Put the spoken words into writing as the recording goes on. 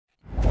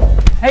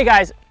Hey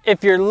guys,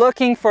 if you're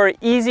looking for an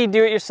easy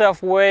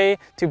do-it-yourself way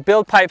to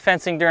build pipe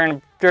fencing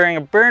during a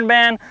burn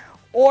ban,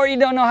 or you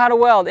don't know how to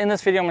weld, in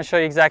this video I'm going to show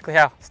you exactly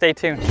how. Stay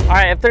tuned.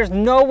 Alright, if there's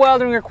no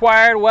welding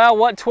required, well,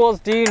 what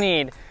tools do you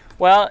need?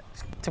 Well,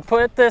 to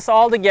put this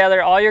all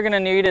together, all you're going to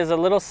need is a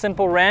little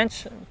simple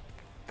wrench,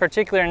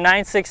 particularly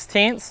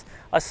 9/16,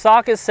 a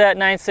socket set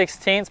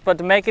 9/16, but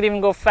to make it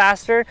even go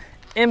faster,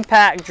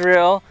 impact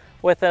drill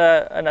with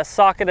a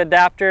socket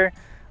adapter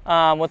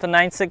with a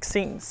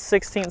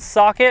 9/16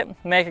 socket,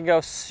 make it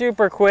go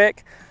super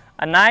quick,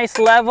 a nice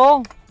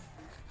level,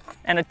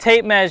 and a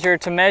tape measure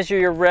to measure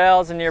your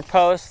rails and your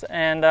posts.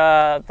 And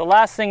the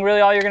last thing,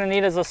 really, all you're going to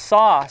need is a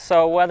saw.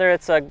 So whether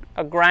it's a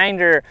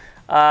grinder,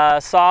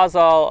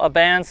 sawzall, a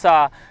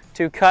bandsaw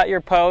to cut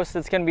your post,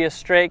 it's going to be a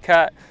straight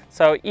cut.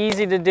 So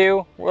easy to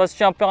do. Let's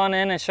jump on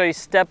in and show you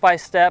step by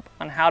step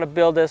on how to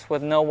build this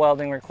with no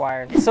welding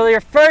required. So your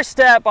first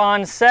step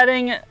on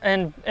setting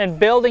and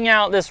building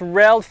out this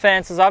railed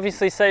fence is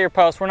obviously set your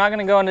posts. We're not going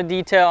to go into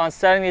detail on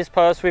setting these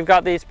posts. We've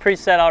got these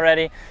preset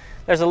already.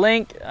 There's a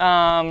link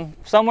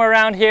somewhere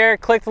around here.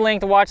 Click the link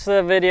to watch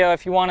the video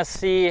if you want to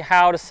see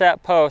how to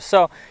set posts.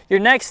 So your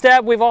next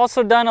step, we've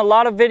also done a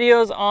lot of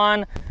videos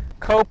on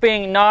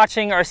coping,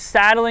 notching, or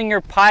saddling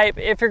your pipe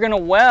if you're going to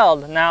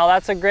weld. Now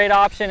that's a great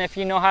option if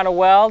you know how to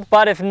weld,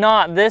 but if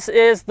not, this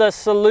is the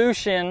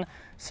solution.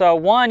 So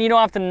one, you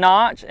don't have to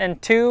notch,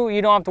 and two,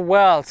 you don't have to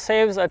weld.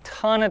 Saves a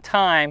ton of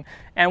time.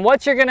 And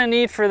what you're going to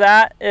need for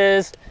that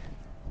is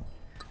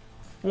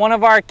one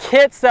of our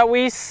kits that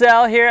we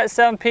sell here at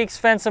Seven Peaks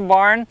Fence and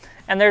Barn,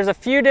 and there's a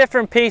few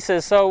different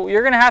pieces, so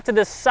you're going to have to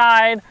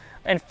decide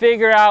and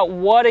figure out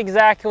what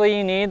exactly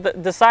you need.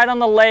 Decide on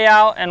the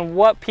layout and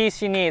what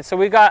piece you need. So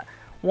we've got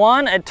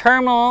one, a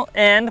terminal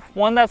end,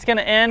 one that's going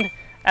to end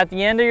at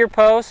the end of your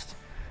post,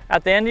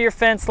 at the end of your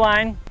fence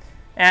line,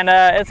 and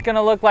it's going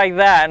to look like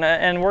that.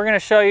 And we're going to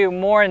show you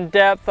more in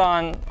depth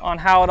on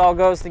how it all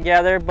goes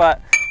together,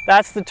 but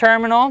that's the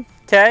terminal.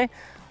 Okay,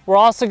 we're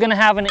also going to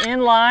have an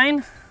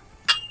inline.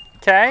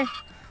 Okay,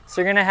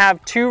 so you're going to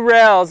have two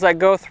rails that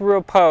go through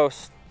a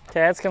post.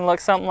 Okay, it's going to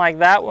look something like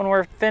that when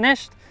we're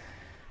finished.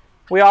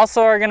 We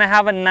also are going to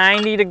have a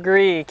 90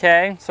 degree,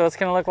 okay? So it's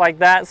going to look like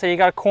that. So you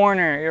got a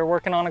corner, you're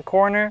working on a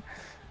corner.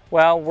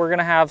 Well, we're going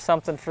to have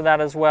something for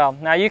that as well.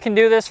 Now you can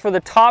do this for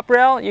the top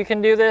rail, you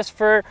can do this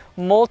for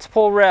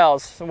multiple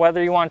rails. So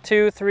whether you want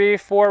 2, 3,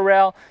 4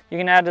 rail, you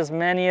can add as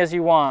many as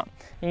you want.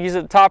 You can use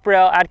the top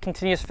rail, add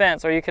continuous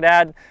fence, or you could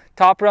add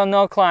top rail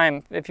no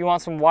climb if you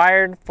want some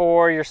wired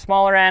for your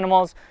smaller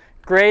animals.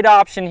 Great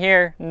option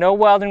here, no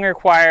welding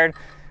required.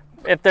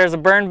 If there's a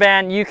burn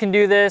ban, you can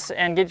do this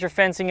and get your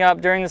fencing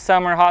up during the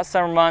summer, hot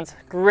summer months.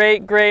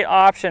 Great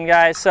option,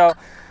 guys. So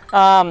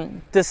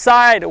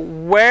decide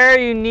where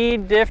you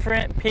need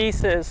different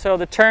pieces. So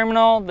the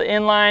terminal, the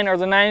inline, or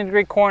the 90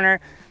 degree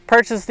corner,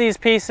 purchase these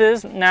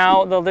pieces.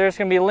 Now there's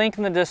going to be a link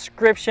in the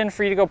description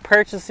for you to go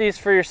purchase these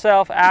for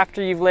yourself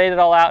after you've laid it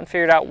all out and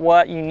figured out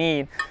what you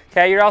need.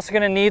 Okay, you're also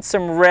going to need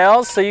some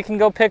rails, so you can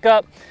go pick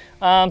up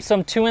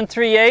some 2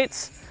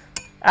 3/8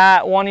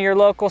 at one of your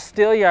local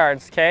steel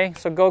yards. Okay,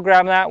 so go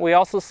grab that. We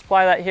also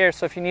supply that here,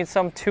 so if you need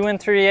some 2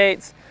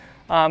 3/8,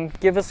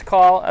 give us a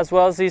call, as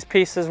well as these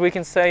pieces. We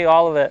can sell you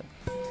all of it.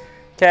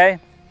 Okay,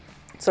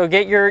 so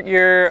get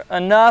your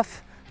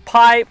enough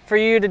pipe for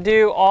you to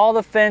do all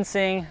the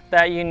fencing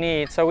that you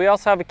need. So we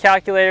also have a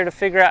calculator to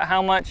figure out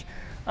how much,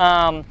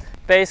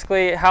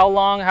 basically how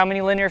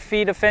many linear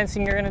feet of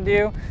fencing you're going to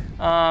do.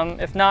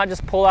 If not,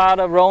 just pull out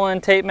a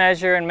roll-in tape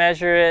measure and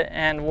measure it,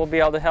 and we'll be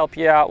able to help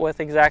you out with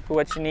exactly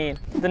what you need.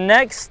 The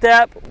next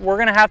step, we're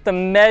going to have to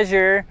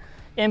measure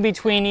in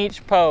between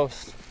each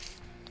post.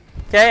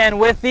 Okay, and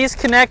with these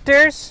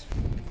connectors,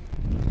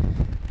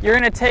 you're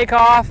going to take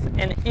off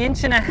 1.5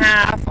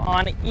 inches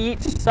on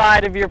each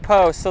side of your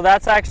post. So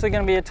that's actually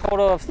going to be a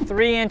total of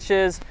 3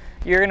 inches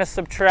you're going to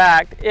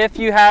subtract if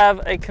you have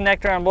a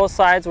connector on both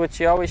sides,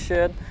 which you always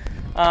should.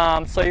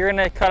 So you're going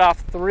to cut off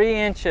 3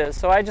 inches.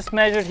 So I just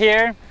measured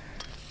here.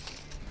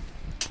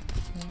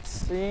 Let's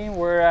see,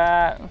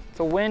 it's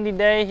a windy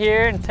day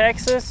here in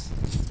Texas,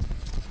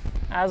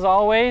 as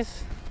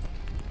always.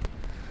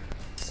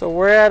 So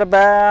we're at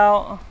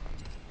about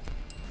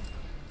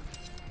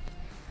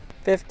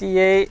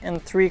 58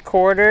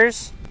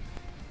 3/4.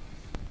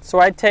 So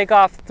I'd take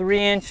off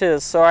 3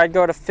 inches. So I'd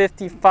go to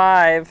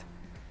 55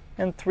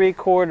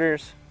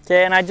 3/4.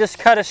 Okay, and I just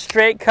cut a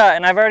straight cut,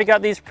 and I've already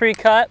got these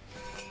pre-cut.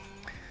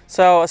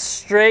 So a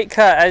straight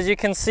cut, as you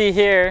can see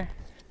here.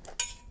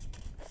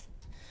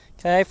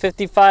 Okay,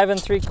 55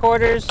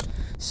 3/4,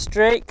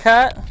 straight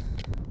cut.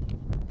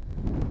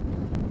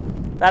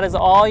 That is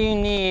all you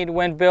need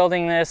when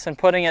building this and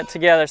putting it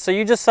together. So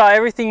you just saw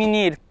everything you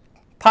need.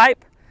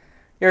 Pipe,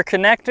 your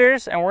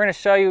connectors, and we're going to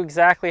show you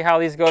exactly how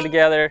these go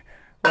together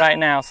right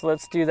now. So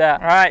let's do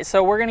that. All right,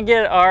 so we're going to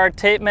get our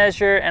tape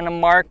measure and a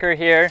marker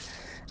here.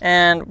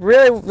 And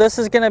really, this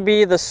is going to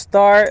be the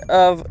start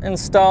of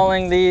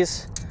installing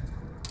these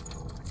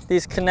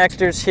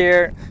connectors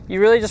here.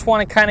 You really just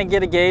want to kind of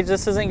get a gauge.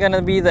 This isn't going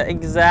to be the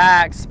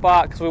exact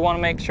spot because we want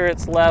to make sure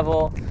it's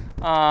level.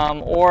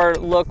 or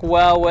look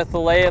well with the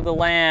lay of the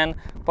land.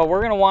 But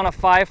we're gonna want a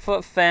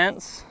 5-foot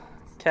fence.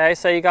 Okay,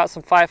 say you got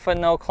some 5-foot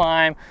no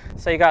climb,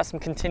 say you got some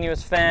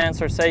continuous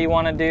fence, or say you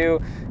want to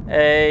do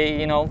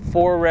a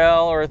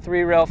 4-rail or a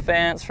 3-rail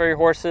fence for your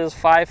horses.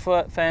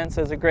 5-foot fence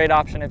is a great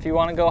option. If you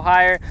want to go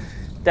higher,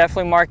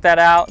 definitely mark that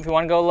out. If you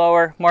want to go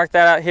lower, mark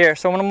that out here.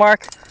 So I'm going to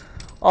mark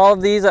all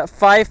of these at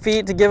 5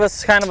 feet to give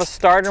us kind of a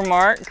starter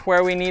mark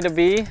where we need to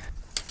be.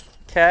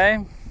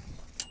 Okay,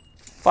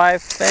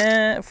 5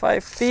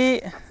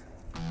 feet.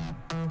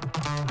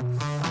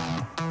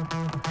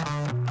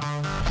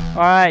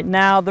 All right,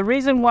 now the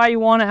reason why you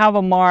want to have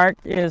a mark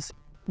is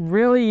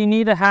really you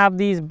need to have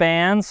these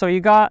bands. So you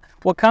got,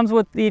 what comes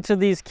with each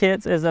of these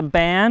kits is a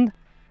band,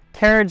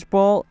 carriage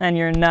bolt, and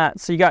your nut.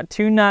 So you got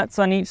 2 nuts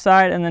on each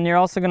side, and then you're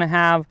also going to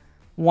have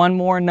 1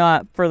 more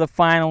nut for the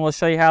final. We'll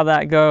show you how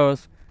that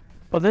goes.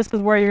 But this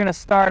is where you're going to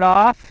start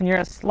off, and you're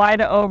going to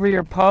slide it over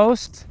your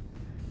post.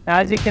 Now,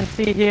 as you can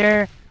see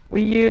here,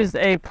 we used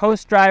a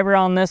post driver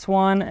on this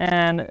one,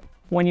 and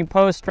when you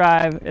post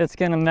drive, it's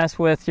going to mess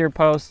with your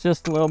post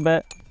just a little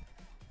bit.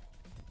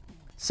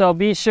 So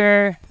be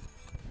sure,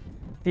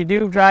 if you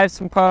do drive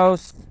some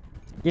posts,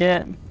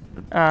 get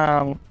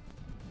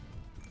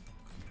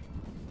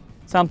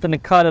something to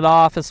cut it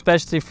off,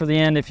 especially for the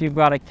end if you've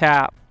got a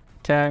cap,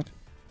 okay?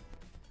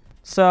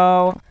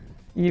 So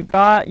you've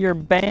got your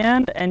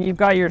band and you've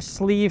got your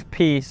sleeve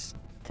piece,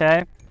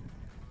 okay?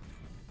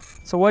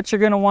 So what you're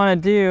gonna wanna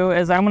do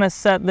is I'm gonna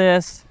set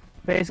this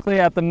basically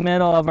at the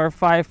middle of our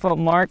 5-foot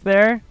mark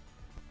there.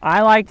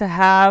 I like to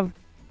have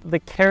the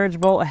carriage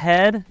bolt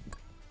head,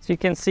 so you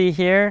can see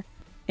here,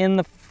 in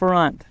the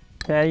front,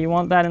 okay? You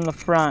want that in the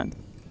front,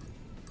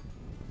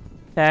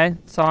 okay?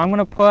 So I'm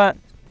gonna put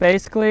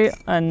basically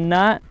a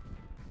nut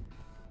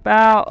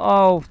about,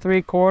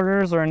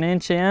 3/4 or an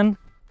inch in.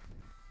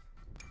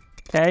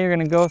 Okay, you're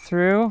gonna go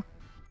through,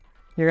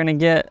 you're gonna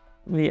get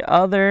the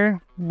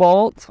other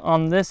bolt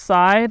on this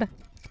side,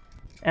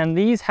 and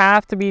these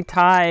have to be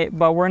tight,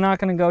 but we're not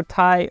gonna go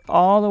tight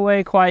all the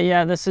way quite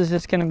yet. This is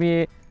just gonna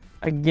be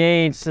a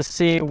gauge to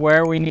see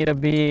where we need to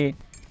be,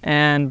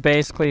 and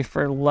basically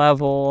for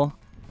level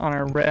on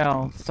our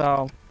rail.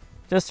 So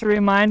just a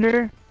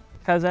reminder,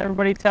 because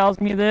everybody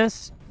tells me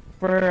this,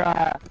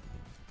 for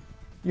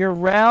your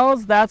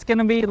rails, that's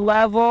gonna be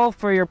level.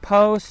 For your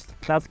post,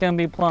 that's gonna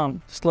be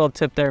plumb. Just a little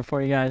tip there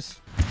for you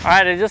guys. All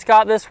right, I just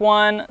got this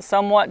one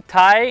somewhat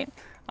tight,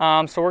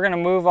 so we're gonna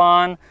move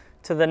on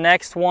to the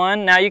next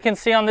one. Now you can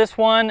see on this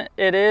one,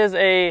 it is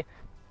a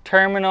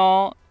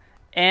terminal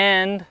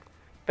end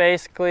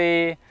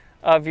basically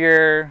of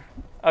your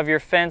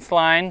fence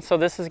line. So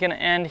this is gonna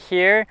end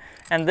here,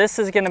 and this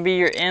is gonna be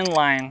your end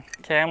line.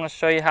 Okay, I'm gonna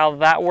show you how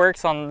that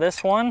works on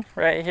this one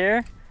right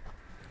here.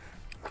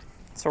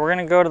 So we're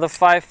gonna go to the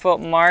 5-foot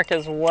mark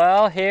as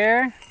well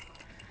here.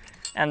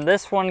 And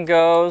this one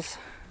goes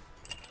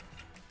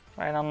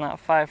right on that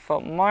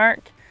 5-foot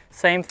mark.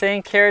 Same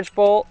thing, carriage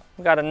bolt,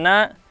 we got a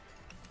nut,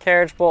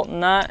 carriage bolt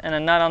nut, and a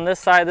nut on this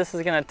side. This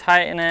is gonna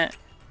tighten it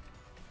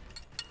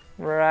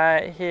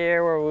right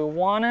here where we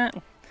want it.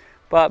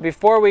 But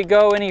before we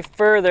go any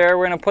further,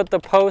 we're gonna put the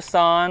post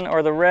on,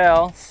 or the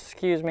rail,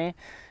 excuse me,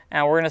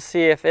 and we're gonna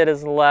see if it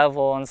is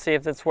level and see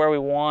if it's where we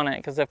want it.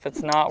 Because if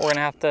it's not, we're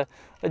gonna have to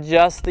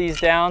adjust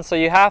these down. So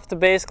you have to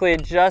basically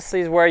adjust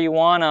these where you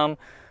want them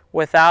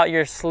without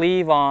your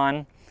sleeve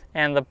on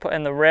and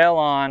the rail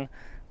on,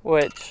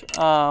 which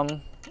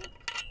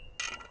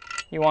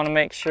you want to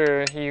make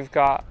sure you've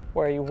got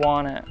where you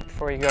want it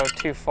before you go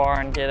too far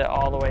and get it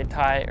all the way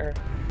tight. All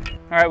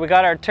right, we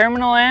got our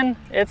terminal end,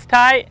 it's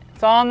tight,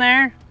 it's on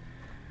there.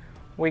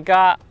 We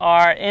got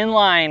our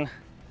inline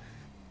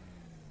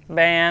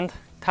band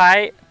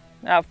tight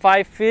at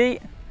 5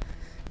 feet.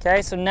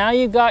 Okay, so now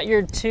you've got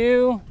your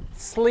 2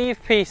 sleeve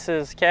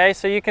pieces. Okay,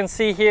 so you can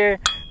see here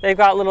they've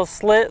got little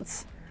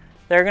slits.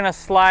 They're gonna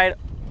slide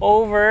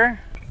over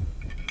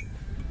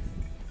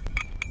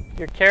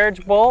your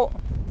carriage bolt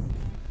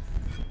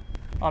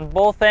on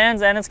both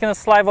ends, and it's gonna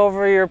slide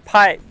over your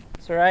pipe.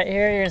 So right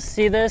here, you're gonna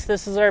see this.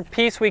 This is our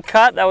piece we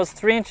cut that was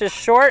 3 inches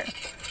short.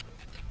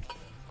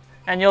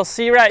 And you'll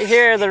see right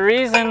here, the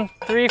reason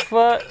 3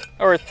 foot,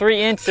 or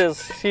 3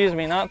 inches, excuse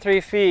me, not 3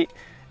 feet,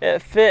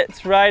 it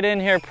fits right in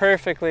here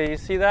perfectly. You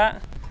see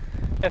that?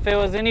 If it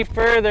was any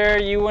further,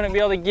 you wouldn't be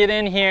able to get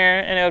in here,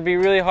 and it would be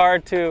really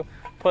hard to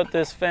put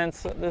this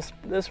fence,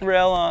 this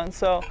rail on.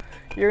 So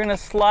you're gonna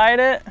slide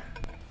it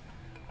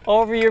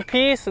over your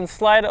piece and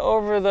slide it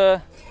over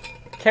the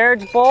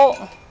carriage bolt,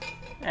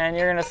 and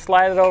you're gonna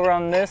slide it over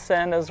on this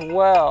end as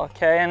well,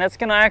 okay? And it's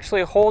gonna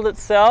actually hold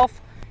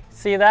itself,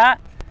 see that?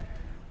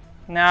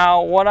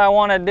 Now what I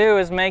wanna do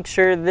is make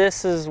sure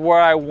this is where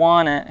I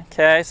want it,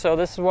 okay? So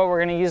this is what we're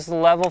gonna use the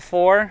level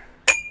for.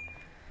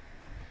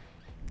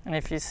 And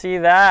if you see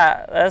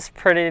that, that's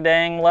pretty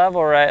dang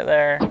level right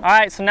there. All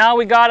right, so now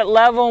we got it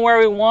level and where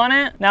we want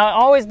it. Now it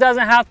always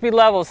doesn't have to be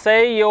level.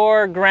 Say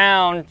your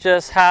ground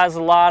just has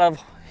a lot of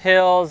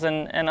hills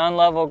and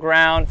unlevel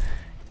ground.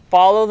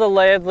 Follow the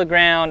lay of the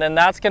ground, and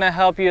that's gonna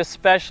help you,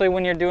 especially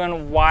when you're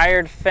doing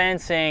wired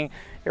fencing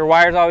Your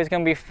wire's always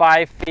going to be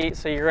 5 feet,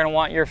 so you're going to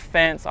want your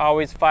fence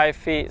always 5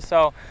 feet.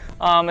 So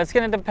it's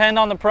going to depend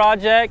on the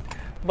project,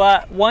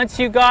 but once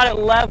you got it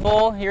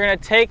level, you're going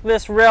to take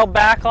this rail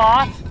back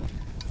off,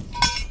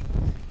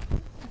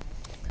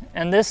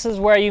 and this is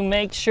where you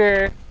make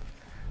sure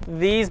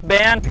these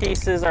band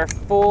pieces are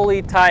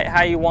fully tight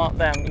how you want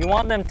them. You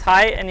want them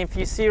tight, and if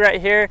you see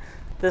right here,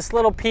 this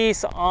little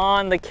piece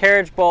on the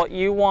carriage bolt,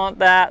 you want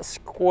that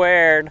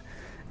squared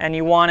and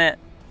you want it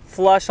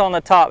flush on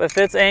the top. If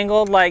it's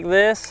angled like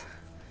this,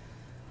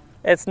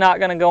 it's not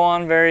going to go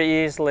on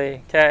very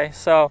easily. Okay,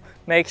 so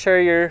make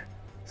sure you're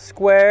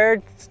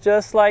squared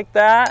just like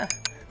that,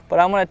 but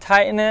I'm going to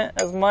tighten it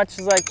as much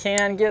as I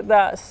can, get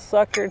that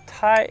sucker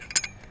tight,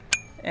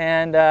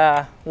 and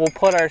we'll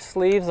put our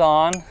sleeves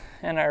on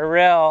and our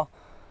rail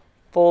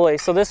fully.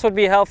 So this would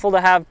be helpful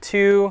to have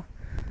 2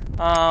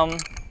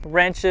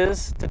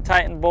 wrenches to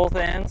tighten both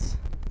ends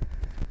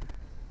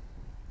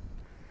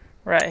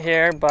right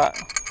here, but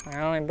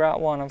I only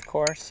brought 1, of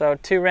course, so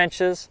 2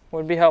 wrenches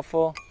would be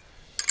helpful.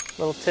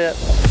 Little tip.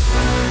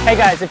 Hey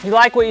guys, if you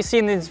like what you see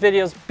in these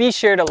videos, be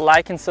sure to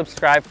like and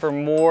subscribe for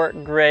more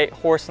great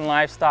horse and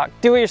livestock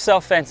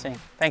do-it-yourself fencing.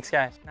 Thanks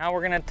guys. Now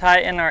we're going to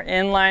tighten our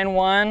inline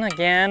one.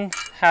 Again,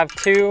 have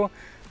 2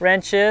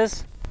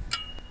 wrenches.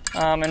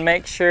 And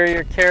make sure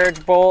your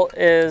carriage bolt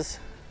is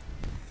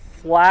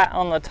flat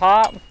on the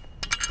top,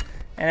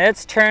 and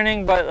it's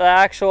turning, but the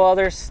actual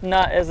other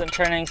nut isn't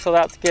turning, so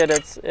that's good.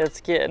 It's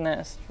getting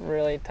this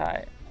really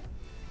tight.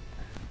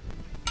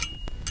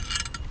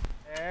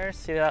 There,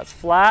 see that's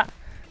flat,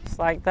 just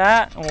like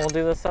that, and we'll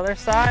do this other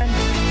side.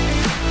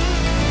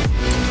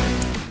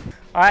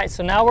 All right,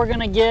 so now we're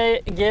gonna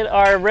get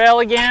our rail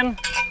again.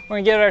 We're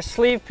gonna get our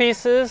sleeve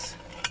pieces,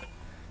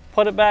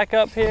 put it back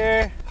up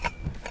here.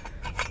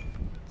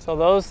 So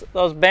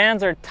those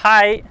bands are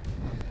tight,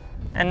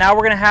 and now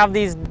we're gonna have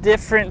these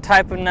different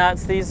type of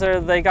nuts.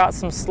 They got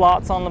some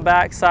slots on the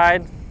back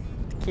side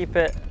to keep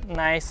it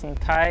nice and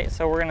tight.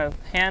 So we're gonna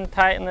hand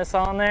tighten this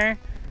on there.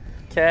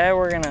 Okay,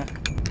 we're gonna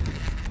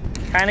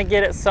kind of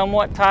get it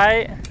somewhat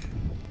tight,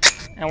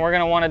 and we're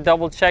gonna want to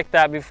double check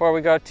that before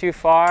we go too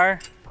far.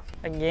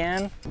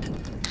 Again,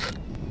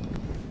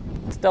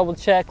 let's double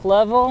check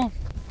level,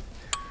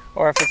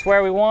 or if it's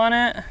where we want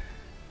it,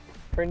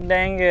 pretty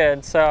dang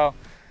good. So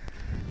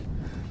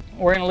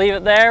we're gonna leave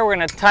it there. We're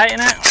gonna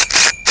tighten it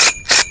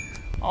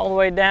all the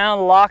way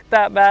down, lock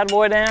that bad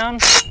boy down.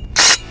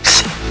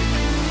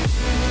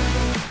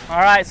 All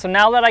right, so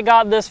now that I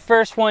got this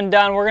first one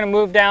done, we're gonna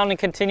move down and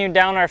continue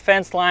down our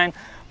fence line.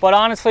 But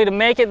honestly, to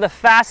make it the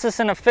fastest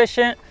and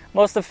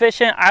most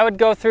efficient, I would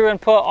go through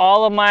and put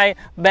all of my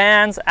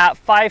bands at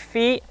 5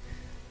 feet.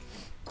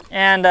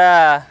 And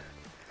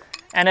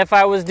if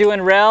I was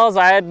doing rails,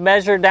 I'd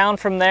measure down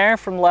from there,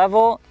 from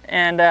level,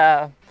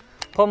 and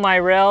put my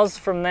rails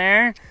from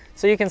there.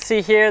 So you can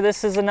see here,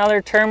 this is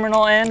another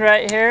terminal end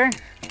right here.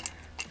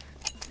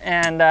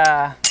 And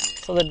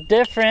so the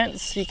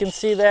difference, you can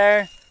see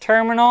there,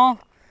 terminal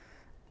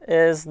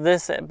is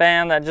this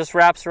band that just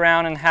wraps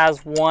around and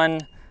has 1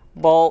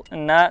 bolt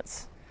and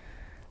nuts.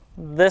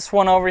 This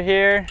one over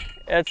here,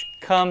 it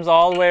comes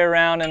all the way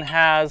around and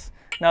has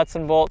nuts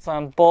and bolts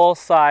on both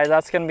sides.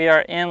 That's going to be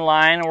our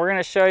inline. We're going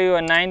to show you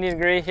a 90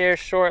 degree here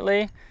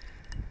shortly,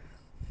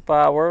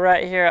 but we're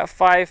right here at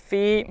 5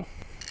 feet.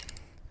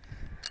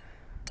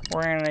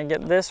 We're going to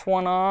get this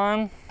one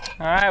on.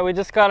 All right, we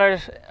just got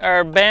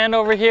our band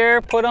over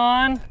here put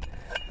on,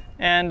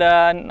 and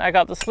I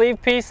got the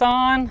sleeve piece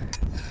on.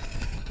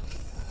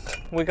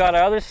 We got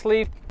our other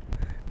sleeve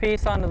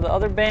piece onto the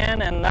other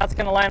band, and that's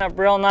going to line up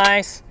real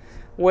nice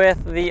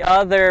with the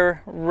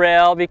other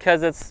rail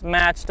because it's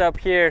matched up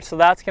here. So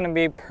that's going to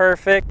be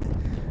perfect.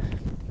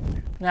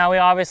 Now we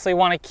obviously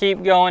want to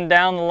keep going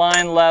down the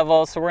line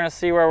level, so we're going to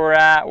see where we're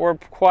at. We're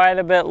quite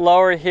a bit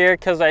lower here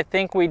because I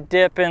think we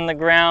dip in the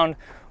ground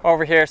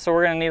over here, so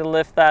we're going to need to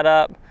lift that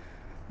up,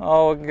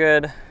 a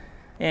good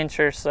inch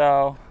or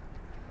so.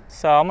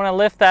 So I'm going to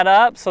lift that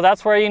up. So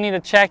that's where you need to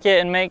check it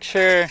and make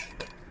sure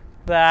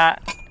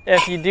that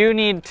if you do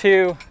need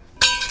to,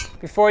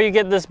 before you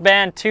get this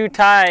band too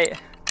tight,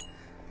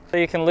 so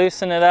you can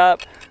loosen it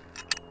up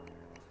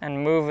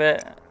and move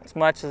it as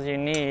much as you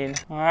need.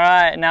 All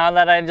right, now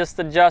that I just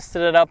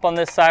adjusted it up on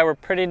this side, we're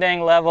pretty dang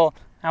level.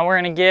 Now we're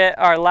going to get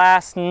our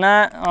last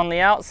nut on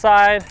the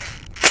outside.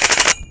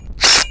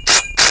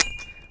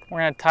 We're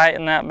going to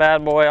tighten that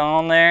bad boy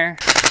on there.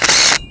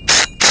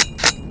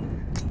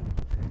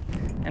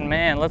 And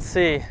man, let's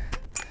see.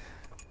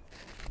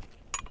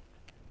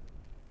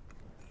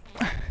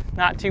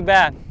 Not too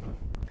bad.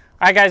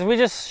 All right guys, we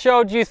just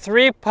showed you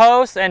 3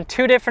 posts and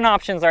 2 different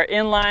options, our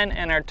inline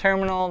and our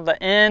terminal,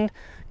 the end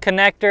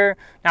connector.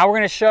 Now we're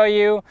going to show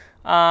you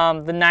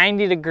the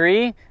 90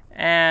 degree.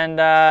 And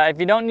if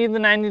you don't need the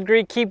 90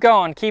 degree, keep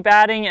going. Keep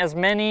adding as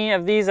many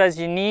of these as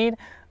you need.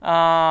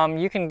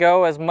 You can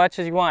go as much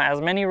as you want,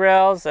 as many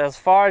rails, as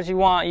far as you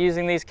want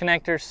using these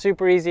connectors.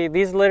 Super easy.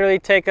 These literally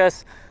take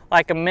us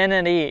like a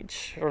minute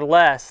each or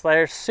less.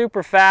 They're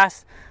super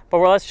fast, But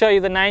let's show you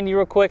the 90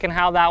 real quick and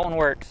how that one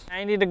works.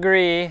 90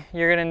 degree,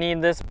 you're gonna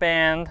need this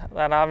band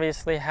that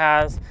obviously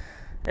has,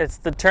 it's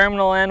the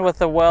terminal end with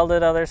the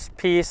welded other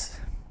piece.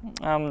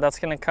 That's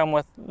gonna come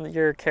with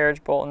your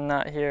carriage bolt and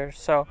nut here.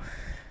 So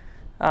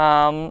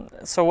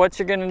what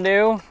you're gonna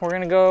do, we're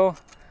gonna go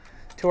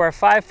to our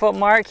 5-foot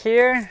mark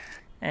here,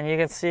 and you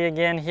can see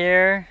again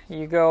here,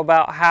 you go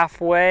about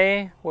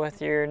halfway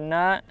with your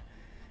nut,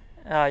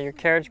 your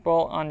carriage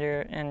bolt on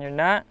your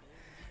nut.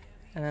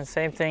 And then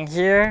same thing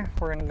here,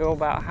 we're gonna go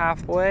about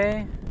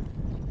halfway.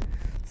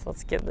 So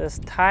let's get this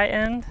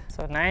tightened.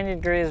 So 90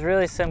 degrees is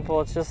really simple.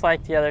 It's just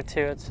like the other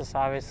two. It's just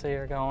obviously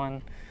you're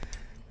going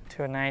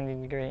to a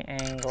 90-degree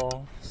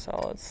angle. So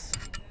let's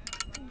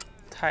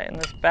tighten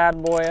this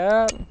bad boy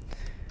up.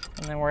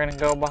 And then we're gonna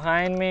go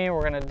behind me.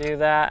 We're gonna do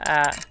that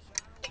at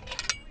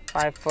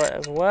 5 foot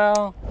as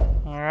well.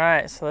 All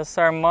right, so this is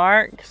our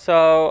mark.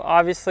 So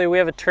obviously we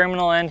have a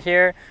terminal end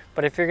here,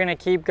 but if you're gonna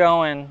keep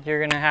going,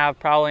 you're gonna have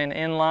probably an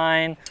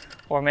inline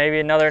or maybe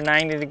another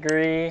 90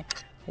 degree.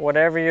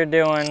 Whatever you're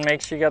doing,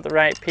 make sure you got the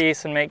right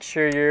piece and make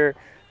sure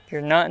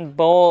your nut and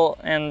bolt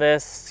and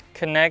this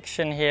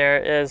connection here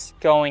is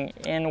going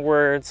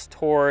inwards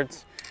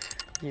towards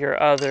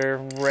your other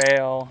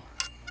rail.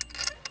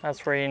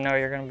 That's where you know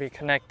you're gonna be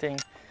connecting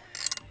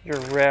your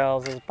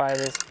rails, is by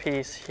this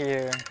piece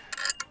here.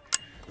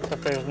 So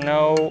if there's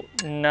no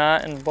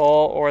nut and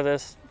bolt or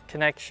this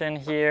connection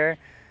here,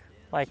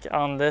 like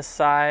on this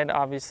side,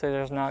 obviously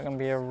there's not gonna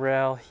be a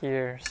rail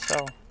here.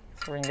 So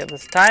we're gonna get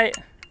this tight,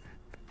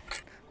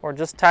 or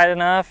just tight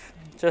enough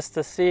just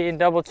to see and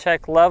double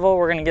check level.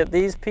 We're gonna get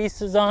these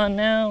pieces on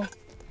now.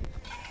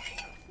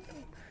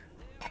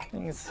 You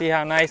can see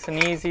how nice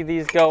and easy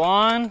these go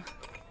on.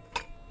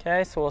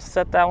 Okay, so we'll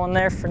set that one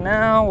there for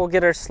now. We'll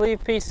get our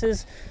sleeve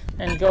pieces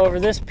and go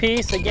over this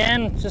piece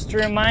again, just to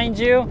remind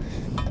you.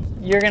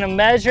 You're gonna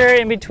measure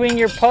in between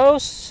your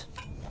posts,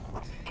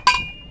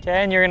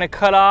 okay, and you're gonna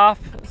cut off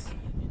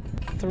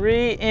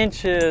 3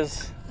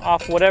 inches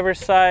off whatever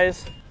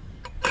size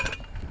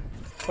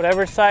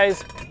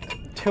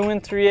 2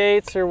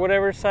 3/8 or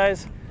whatever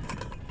size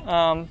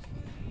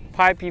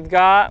pipe you've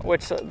got,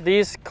 which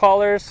these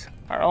colors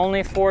are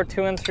only for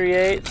 2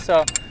 3/8.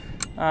 So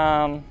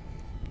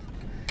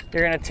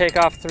you're gonna take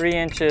off 3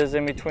 inches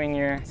in between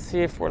your,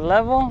 see if we're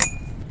level.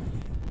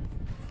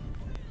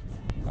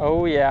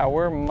 Oh yeah,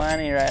 we're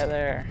money right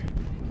there.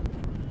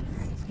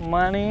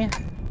 Money,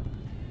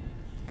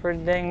 pretty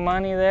dang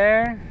money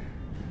there.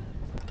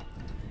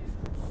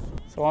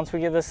 So once we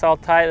get this all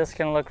tight, it's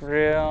gonna look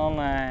real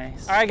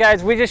nice. All right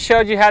guys, we just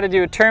showed you how to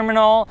do a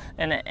terminal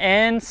and an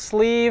end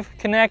sleeve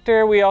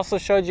connector. We also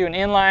showed you an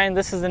inline.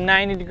 This is the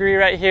 90 degree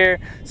right here.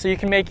 So you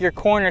can make your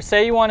corner.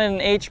 Say you wanted an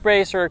H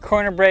brace or a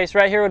corner brace,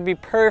 right here would be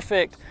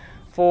perfect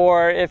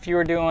for if you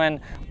were doing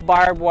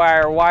barbed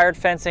wire, wired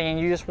fencing, and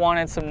you just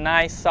wanted some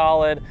nice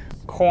solid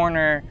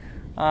corner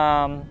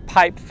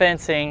pipe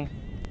fencing,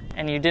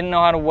 and you didn't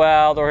know how to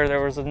weld, or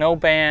there was a no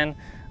band,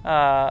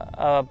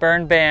 a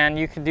burn ban.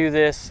 You could do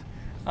this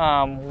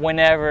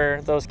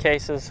whenever those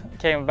cases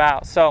came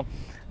about. So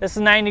this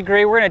is 90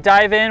 degree. We're going to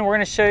dive in. We're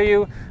going to show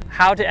you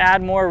how to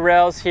add more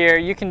rails here.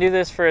 You can do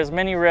this for as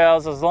many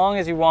rails, as long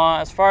as you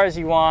want, as far as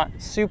you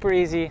want. Super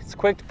easy. It's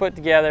quick to put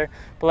together.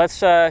 But let's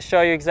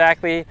show you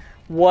exactly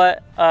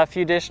what a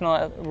few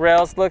additional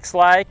rails looks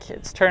like.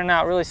 It's turning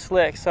out really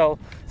slick, so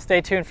stay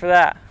tuned for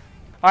that.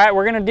 All right,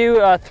 we're gonna do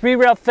a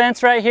 3-rail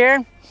fence right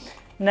here.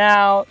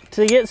 Now,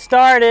 to get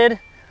started,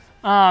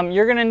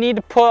 you're gonna need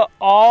to put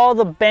all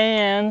the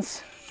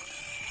bands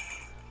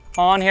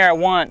on here at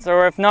once,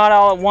 or if not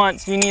all at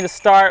once, you need to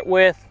start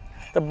with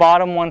the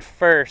bottom one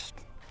first,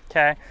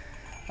 okay?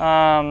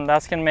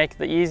 That's gonna make it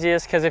the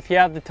easiest, because if you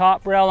have the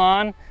top rail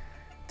on,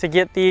 to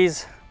get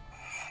these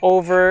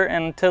over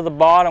and to the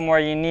bottom where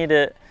you need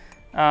it,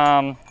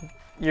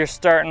 you're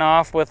starting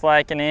off with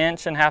like 1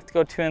 inch and have to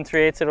go 2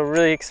 3/8. It'll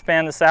really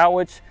expand this out,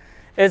 which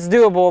is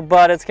doable,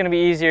 but it's going to be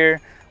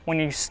easier when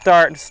you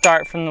start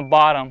from the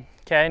bottom.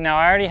 Okay, now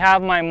I already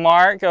have my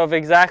mark of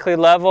exactly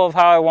level of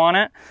how I want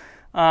it.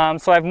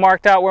 So I've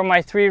marked out where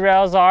my 3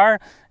 rails are.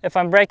 If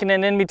I'm breaking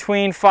it in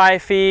between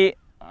 5 feet,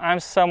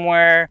 I'm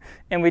somewhere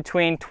in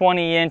between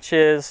 20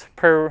 inches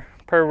per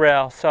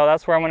rail. So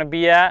that's where I'm going to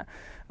be at.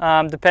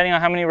 Depending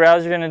on how many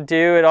rails you're going to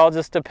do, it all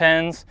just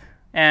depends,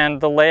 and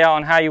the layout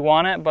and how you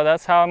want it, but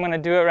that's how I'm going to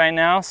do it right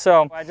now.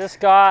 So I just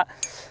got,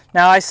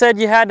 now I said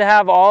you had to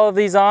have all of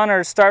these on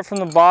or start from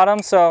the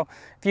bottom. So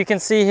if you can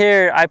see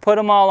here, I put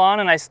them all on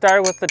and I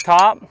started with the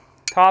top.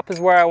 Top is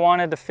where I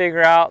wanted to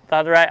figure out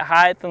the right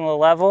height and the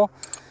level.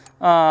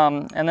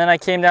 And then I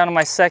came down to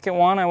my second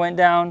one. I went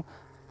down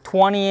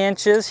 20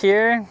 inches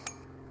here.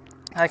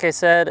 Like I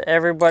said,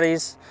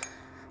 everybody's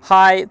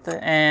height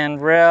and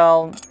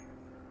rail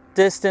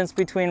distance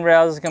between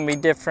rails is going to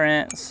be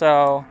different.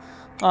 So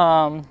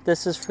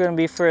this is going to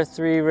be for a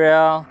 3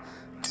 rail.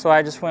 So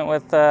I just went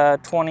with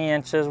 20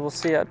 inches. We'll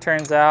see how it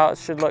turns out. It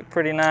should look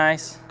pretty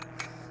nice.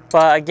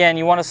 But again,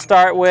 you want to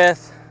start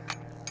with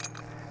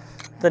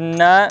the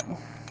nut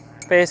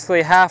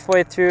basically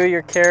halfway through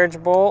your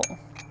carriage bolt.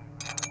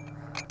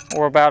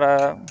 or about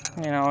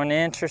an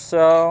inch or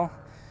so,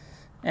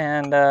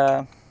 and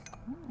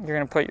you're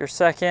going to put your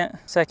second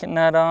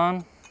nut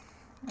on,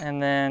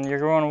 and then you're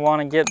going to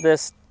want to get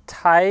this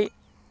tight.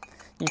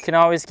 You can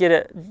always get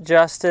it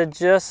adjusted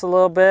just a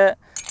little bit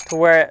to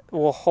where it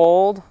will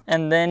hold,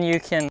 and then you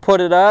can put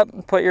it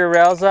up, put your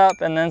rails up,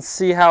 and then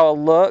see how it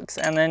looks,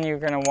 and then you're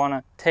going to want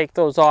to take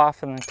those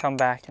off and then come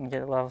back and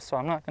get it level. So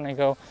I'm not going to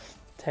go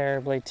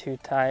terribly too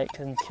tight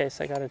in case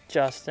I got to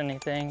adjust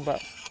anything,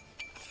 but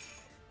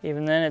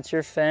even then it's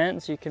your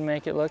fence. You can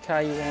make it look how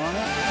you want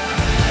it.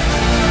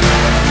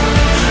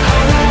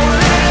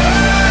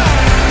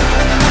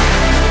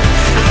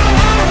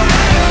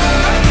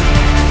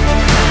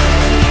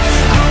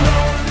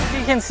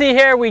 You can see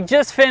here we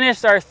just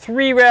finished our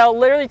 3-rail.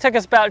 Literally took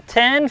us about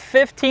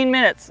 10-15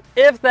 minutes,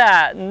 if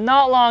that,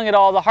 not long at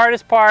all. The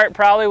hardest part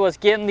probably was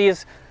getting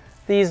these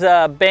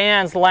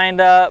bands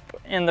lined up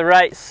in the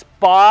right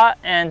spot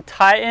and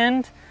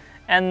tightened,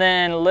 and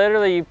then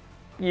literally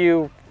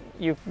you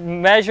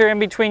measure in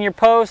between your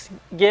posts,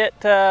 get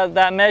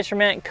that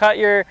measurement, cut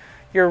your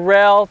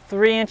rail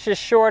 3 inches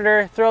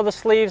shorter, throw the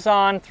sleeves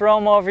on, throw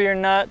them over your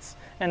nuts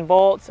and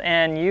bolts,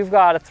 and you've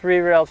got a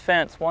 3-railed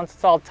fence. Once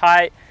it's all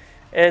tight,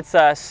 it's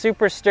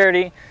super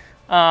sturdy.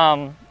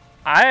 I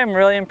am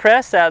really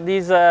impressed at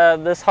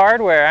this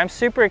hardware. I'm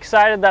super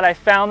excited that I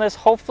found this.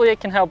 Hopefully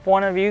it can help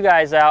one of you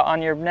guys out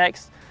on your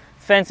next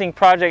fencing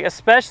project,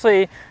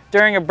 especially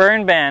during a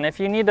burn ban. If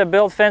you need to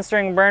build fence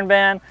during a burn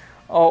ban,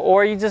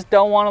 or you just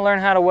don't want to learn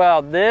how to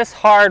weld, this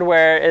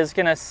hardware is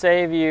going to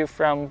save you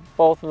from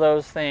both of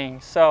those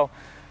things. So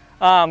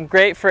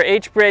great for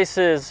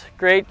H-braces,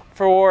 great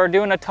for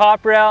doing a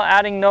top rail,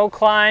 adding no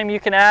climb. You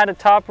can add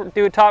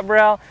do a top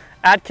rail,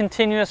 add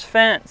continuous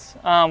fence,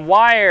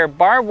 wire,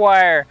 barbed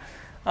wire,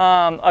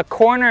 a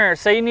corner.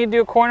 Say you need to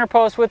do a corner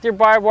post with your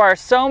barbed wire.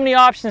 So many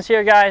options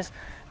here, guys,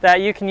 that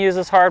you can use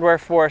this hardware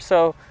for.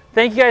 So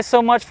thank you guys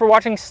so much for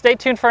watching. Stay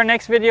tuned for our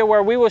next video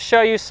where we will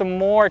show you some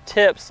more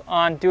tips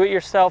on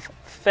do-it-yourself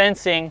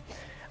fencing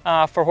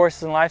for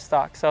horses and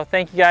livestock. So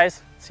thank you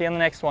guys. See you on the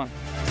next one.